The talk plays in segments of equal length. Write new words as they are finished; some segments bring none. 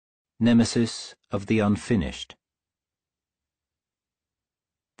Nemesis of the Unfinished.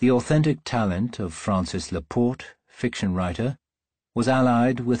 The authentic talent of Francis Laporte, fiction writer, was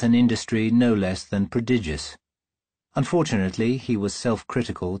allied with an industry no less than prodigious. Unfortunately, he was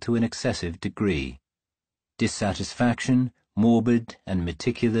self-critical to an excessive degree. Dissatisfaction, morbid and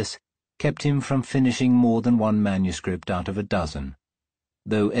meticulous, kept him from finishing more than one manuscript out of a dozen.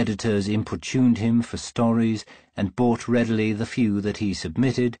 Though editors importuned him for stories and bought readily the few that he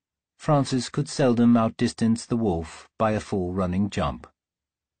submitted, Francis could seldom outdistance the wolf by a full running jump.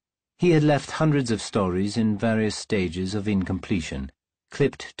 He had left hundreds of stories in various stages of incompletion,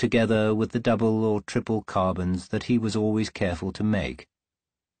 clipped together with the double or triple carbons that he was always careful to make.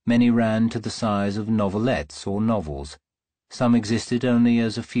 Many ran to the size of novelettes or novels. Some existed only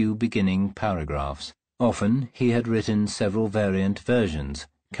as a few beginning paragraphs. Often he had written several variant versions,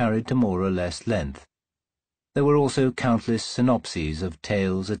 carried to more or less length. There were also countless synopses of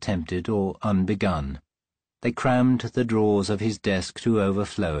tales attempted or unbegun. They crammed the drawers of his desk to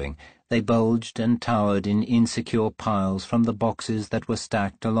overflowing. They bulged and towered in insecure piles from the boxes that were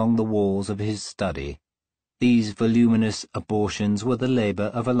stacked along the walls of his study. These voluminous abortions were the labor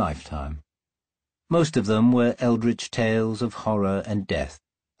of a lifetime. Most of them were eldritch tales of horror and death,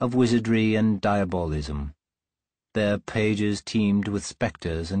 of wizardry and diabolism. Their pages teemed with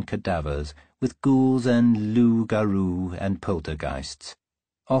spectres and cadavers, with ghouls and loups-garous and poltergeists.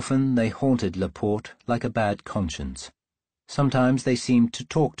 Often they haunted Laporte like a bad conscience. Sometimes they seemed to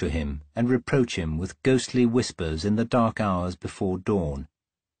talk to him and reproach him with ghostly whispers in the dark hours before dawn.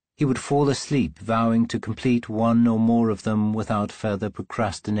 He would fall asleep vowing to complete one or more of them without further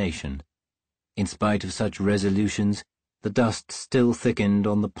procrastination. In spite of such resolutions, the dust still thickened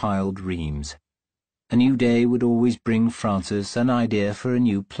on the piled reams. A new day would always bring Francis an idea for a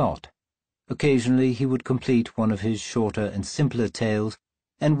new plot. Occasionally he would complete one of his shorter and simpler tales,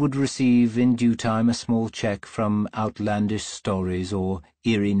 and would receive in due time a small check from outlandish stories or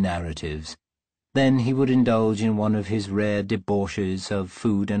eerie narratives. Then he would indulge in one of his rare debauches of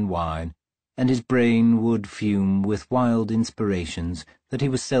food and wine, and his brain would fume with wild inspirations that he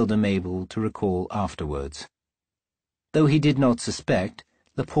was seldom able to recall afterwards. Though he did not suspect,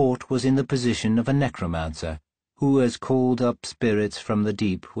 Laporte was in the position of a necromancer, who has called up spirits from the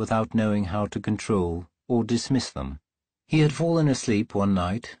deep without knowing how to control or dismiss them. He had fallen asleep one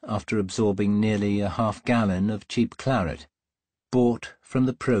night after absorbing nearly a half-gallon of cheap claret, bought from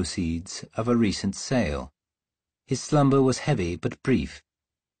the proceeds of a recent sale. His slumber was heavy but brief.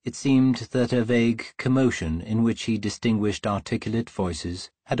 It seemed that a vague commotion in which he distinguished articulate voices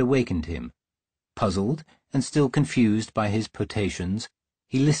had awakened him. Puzzled and still confused by his potations,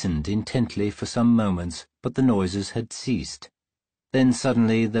 he listened intently for some moments, but the noises had ceased. Then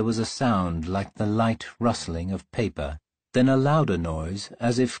suddenly there was a sound like the light rustling of paper, then a louder noise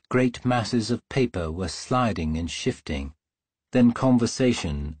as if great masses of paper were sliding and shifting, then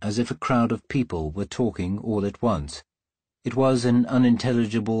conversation as if a crowd of people were talking all at once. It was an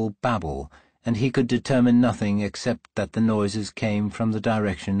unintelligible babble, and he could determine nothing except that the noises came from the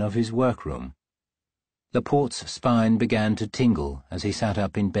direction of his workroom. Laporte's spine began to tingle as he sat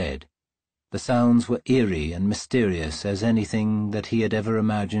up in bed. The sounds were eerie and mysterious as anything that he had ever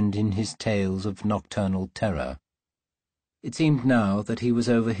imagined in his tales of nocturnal terror. It seemed now that he was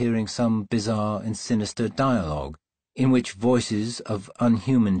overhearing some bizarre and sinister dialogue, in which voices of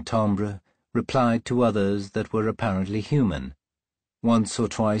unhuman timbre replied to others that were apparently human. Once or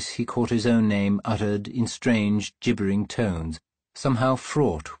twice he caught his own name uttered in strange, gibbering tones, somehow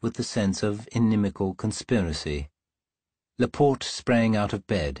fraught with the sense of inimical conspiracy. Laporte sprang out of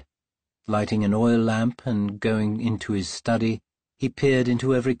bed. Lighting an oil lamp and going into his study, he peered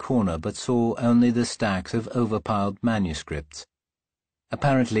into every corner but saw only the stacks of overpiled manuscripts.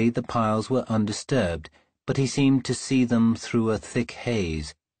 Apparently the piles were undisturbed, but he seemed to see them through a thick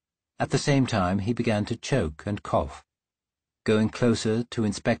haze. At the same time he began to choke and cough. Going closer to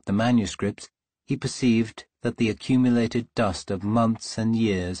inspect the manuscripts, he perceived that the accumulated dust of months and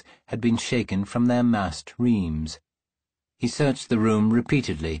years had been shaken from their massed reams. He searched the room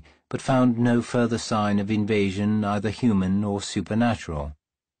repeatedly, but found no further sign of invasion, either human or supernatural.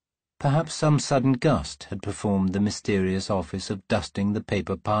 Perhaps some sudden gust had performed the mysterious office of dusting the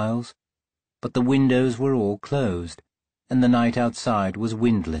paper piles, but the windows were all closed, and the night outside was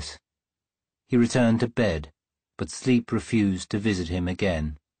windless. He returned to bed, but sleep refused to visit him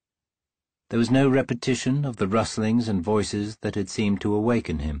again. There was no repetition of the rustlings and voices that had seemed to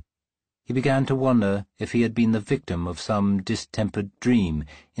awaken him. He began to wonder if he had been the victim of some distempered dream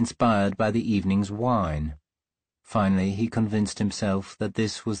inspired by the evening's wine. Finally he convinced himself that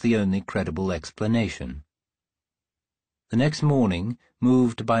this was the only credible explanation. The next morning,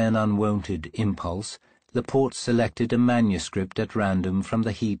 moved by an unwonted impulse, Laporte selected a manuscript at random from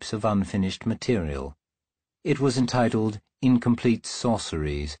the heaps of unfinished material. It was entitled Incomplete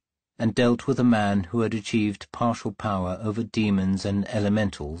Sorceries, and dealt with a man who had achieved partial power over demons and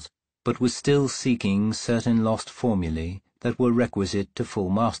elementals, but was still seeking certain lost formulae that were requisite to full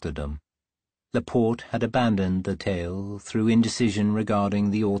masterdom. Laporte had abandoned the tale through indecision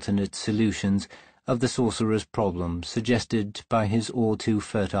regarding the alternate solutions of the sorcerer's problem suggested by his all too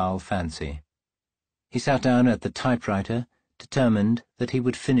fertile fancy. He sat down at the typewriter, determined that he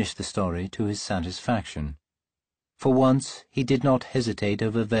would finish the story to his satisfaction. For once he did not hesitate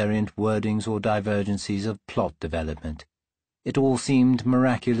over variant wordings or divergencies of plot development. It all seemed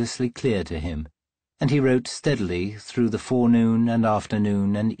miraculously clear to him, and he wrote steadily through the forenoon and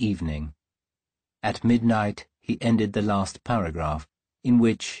afternoon and evening. At midnight he ended the last paragraph, in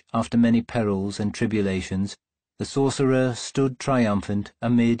which, after many perils and tribulations, the sorcerer stood triumphant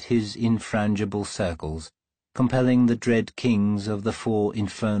amid his infrangible circles, compelling the dread kings of the 4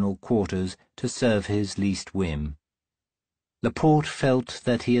 infernal quarters to serve his least whim. Laporte felt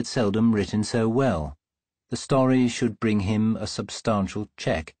that he had seldom written so well. The story should bring him a substantial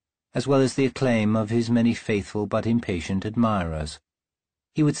check, as well as the acclaim of his many faithful but impatient admirers.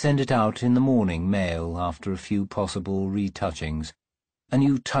 He would send it out in the morning mail after a few possible retouchings. A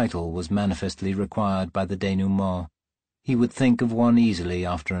new title was manifestly required by the denouement. He would think of one easily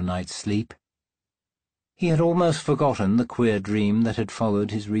after a night's sleep. He had almost forgotten the queer dream that had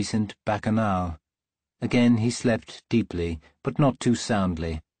followed his recent bacchanal. Again he slept deeply, but not too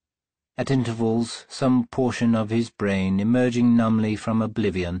soundly. At intervals, some portion of his brain, emerging numbly from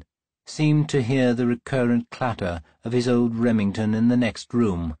oblivion, seemed to hear the recurrent clatter of his old Remington in the next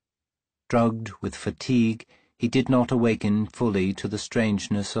room. Drugged with fatigue, he did not awaken fully to the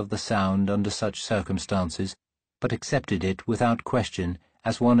strangeness of the sound under such circumstances, but accepted it without question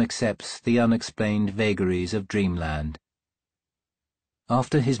as one accepts the unexplained vagaries of dreamland.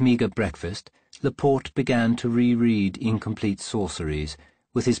 After his meagre breakfast, Laporte began to reread Incomplete Sorceries,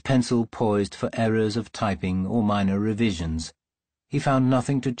 with his pencil poised for errors of typing or minor revisions. He found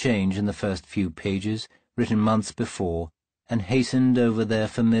nothing to change in the first few pages, written months before, and hastened over their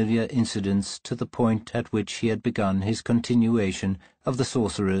familiar incidents to the point at which he had begun his continuation of the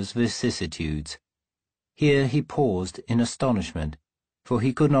sorcerer's vicissitudes. Here he paused in astonishment, for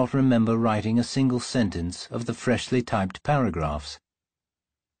he could not remember writing a single sentence of the freshly typed paragraphs.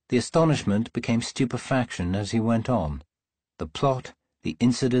 The astonishment became stupefaction as he went on. The plot, the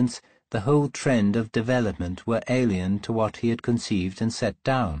incidents, the whole trend of development were alien to what he had conceived and set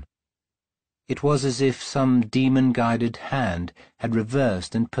down. It was as if some demon-guided hand had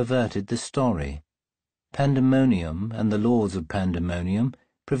reversed and perverted the story. Pandemonium and the laws of pandemonium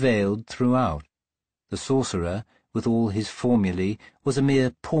prevailed throughout. The sorcerer, with all his formulae, was a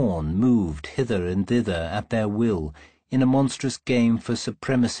mere pawn moved hither and thither at their will in a monstrous game for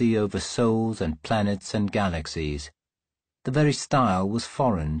supremacy over souls and planets and galaxies. The very style was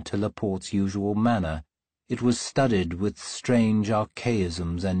foreign to Laporte's usual manner. It was studded with strange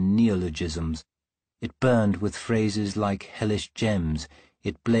archaisms and neologisms. It burned with phrases like hellish gems.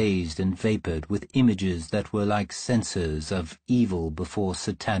 It blazed and vapoured with images that were like censers of evil before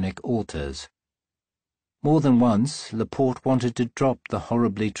satanic altars. More than once Laporte wanted to drop the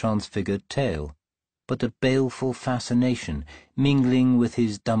horribly transfigured tale, but a baleful fascination, mingling with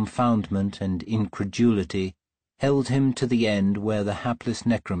his dumbfoundment and incredulity, held him to the end where the hapless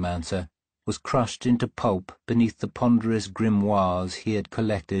necromancer was crushed into pulp beneath the ponderous grimoires he had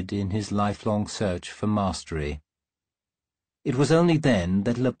collected in his lifelong search for mastery. It was only then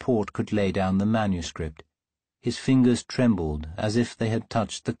that Laporte could lay down the manuscript. His fingers trembled as if they had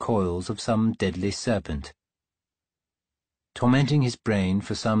touched the coils of some deadly serpent. Tormenting his brain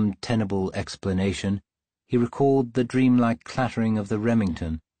for some tenable explanation, he recalled the dreamlike clattering of the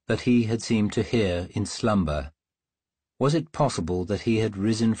Remington that he had seemed to hear in slumber. Was it possible that he had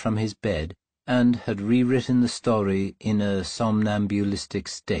risen from his bed and had rewritten the story in a somnambulistic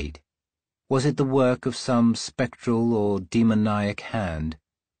state? Was it the work of some spectral or demoniac hand?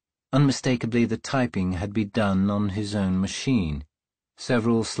 Unmistakably the typing had been done on his own machine.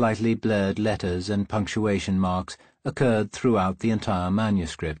 Several slightly blurred letters and punctuation marks occurred throughout the entire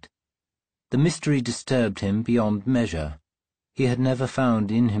manuscript. The mystery disturbed him beyond measure. He had never found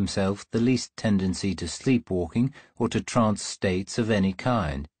in himself the least tendency to sleepwalking or to trance states of any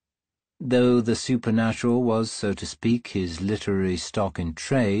kind. Though the supernatural was, so to speak, his literary stock in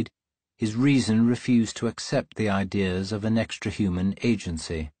trade, his reason refused to accept the ideas of an extra-human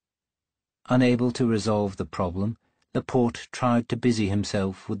agency. Unable to resolve the problem, Laporte tried to busy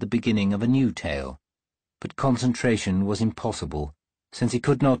himself with the beginning of a new tale. but concentration was impossible, since he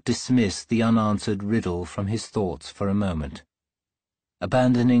could not dismiss the unanswered riddle from his thoughts for a moment.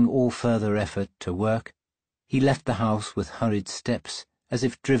 Abandoning all further effort to work, he left the house with hurried steps, as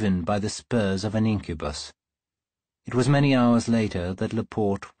if driven by the spurs of an incubus. It was many hours later that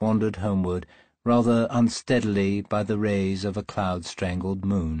Laporte wandered homeward, rather unsteadily by the rays of a cloud-strangled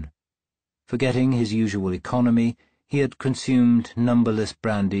moon. Forgetting his usual economy, he had consumed numberless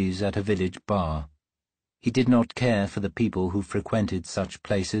brandies at a village bar. He did not care for the people who frequented such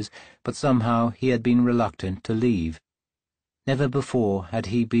places, but somehow he had been reluctant to leave. Never before had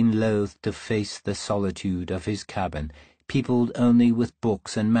he been loath to face the solitude of his cabin, peopled only with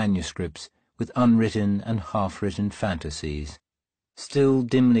books and manuscripts, with unwritten and half-written fantasies. Still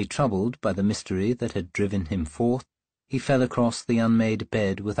dimly troubled by the mystery that had driven him forth, he fell across the unmade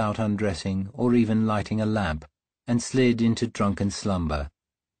bed without undressing or even lighting a lamp, and slid into drunken slumber.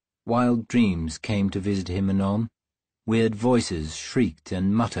 Wild dreams came to visit him anon. Weird voices shrieked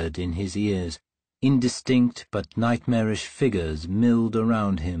and muttered in his ears. Indistinct but nightmarish figures milled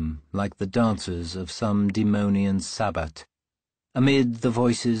around him like the dancers of some demonian sabbat. Amid the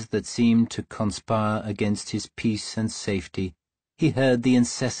voices that seemed to conspire against his peace and safety, he heard the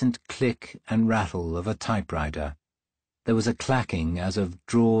incessant click and rattle of a typewriter. There was a clacking as of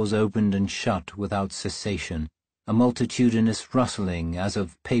drawers opened and shut without cessation, a multitudinous rustling as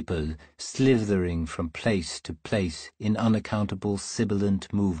of paper slithering from place to place in unaccountable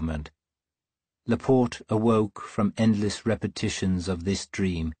sibilant movement. Laporte awoke from endless repetitions of this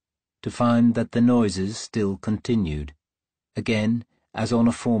dream, to find that the noises still continued. Again, as on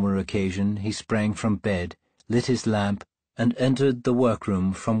a former occasion, he sprang from bed, lit his lamp, and entered the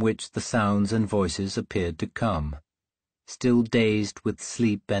workroom from which the sounds and voices appeared to come. Still dazed with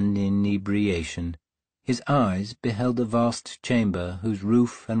sleep and inebriation, his eyes beheld a vast chamber whose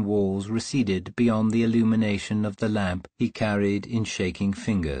roof and walls receded beyond the illumination of the lamp he carried in shaking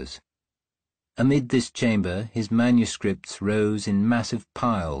fingers. Amid this chamber his manuscripts rose in massive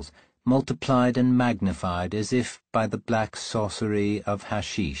piles, multiplied and magnified as if by the black sorcery of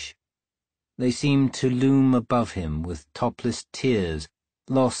hashish. They seemed to loom above him with topless tiers,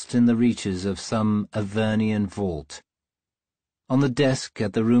 lost in the reaches of some Avernian vault. On the desk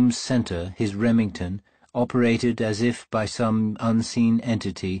at the room's centre his Remington, operated as if by some unseen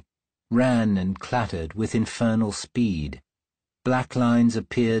entity, ran and clattered with infernal speed. Black lines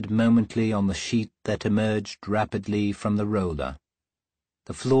appeared momently on the sheet that emerged rapidly from the roller.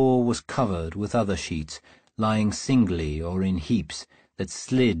 The floor was covered with other sheets, lying singly or in heaps, that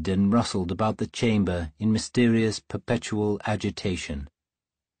slid and rustled about the chamber in mysterious perpetual agitation.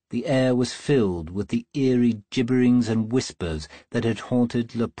 The air was filled with the eerie gibberings and whispers that had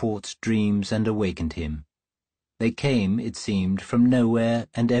haunted Laporte's dreams and awakened him. They came, it seemed, from nowhere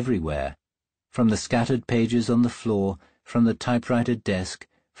and everywhere, from the scattered pages on the floor, from the typewriter desk,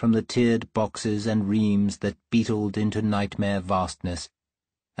 from the tiered boxes and reams that beetled into nightmare vastness,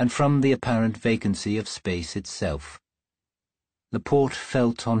 and from the apparent vacancy of space itself. Laporte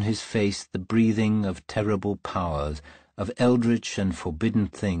felt on his face the breathing of terrible powers, of eldritch and forbidden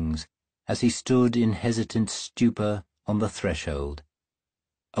things, as he stood in hesitant stupor on the threshold.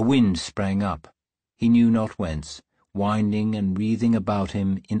 A wind sprang up, he knew not whence, winding and wreathing about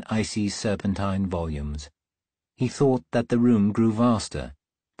him in icy serpentine volumes. He thought that the room grew vaster,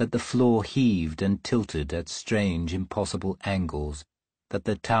 that the floor heaved and tilted at strange, impossible angles, that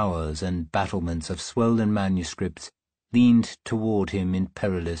the towers and battlements of swollen manuscripts leaned toward him in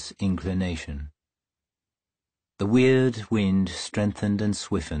perilous inclination. The weird wind strengthened and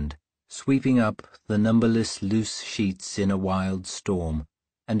swiftly, sweeping up the numberless loose sheets in a wild storm,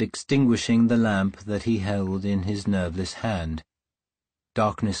 and extinguishing the lamp that he held in his nerveless hand.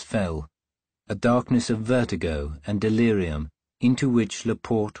 Darkness fell, a darkness of vertigo and delirium, into which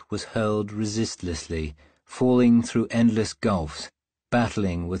Laporte was hurled resistlessly, falling through endless gulfs,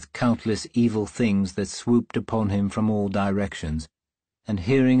 battling with countless evil things that swooped upon him from all directions, and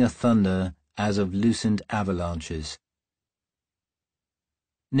hearing a thunder as of loosened avalanches.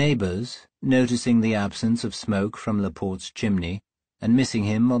 Neighbours, noticing the absence of smoke from Laporte's chimney, and missing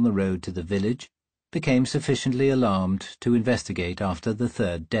him on the road to the village, became sufficiently alarmed to investigate after the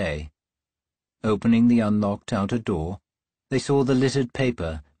third day. Opening the unlocked outer door, they saw the littered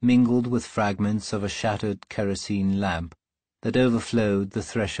paper mingled with fragments of a shattered kerosene lamp that overflowed the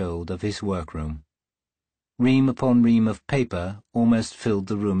threshold of his workroom. Ream upon ream of paper almost filled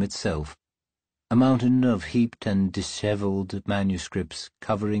the room itself, a mountain of heaped and dishevelled manuscripts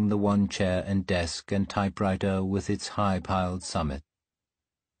covering the one chair and desk and typewriter with its high-piled summit.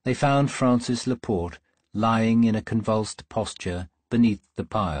 They found Francis Laporte lying in a convulsed posture beneath the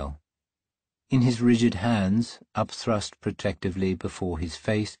pile. In his rigid hands, upthrust protectively before his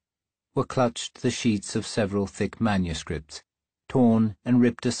face, were clutched the sheets of several thick manuscripts, torn and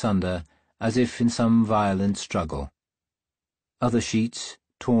ripped asunder as if in some violent struggle. Other sheets,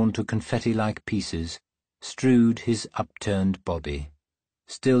 torn to confetti-like pieces, strewed his upturned body.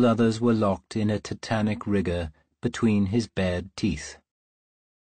 Still others were locked in a tetanic rigour between his bared teeth.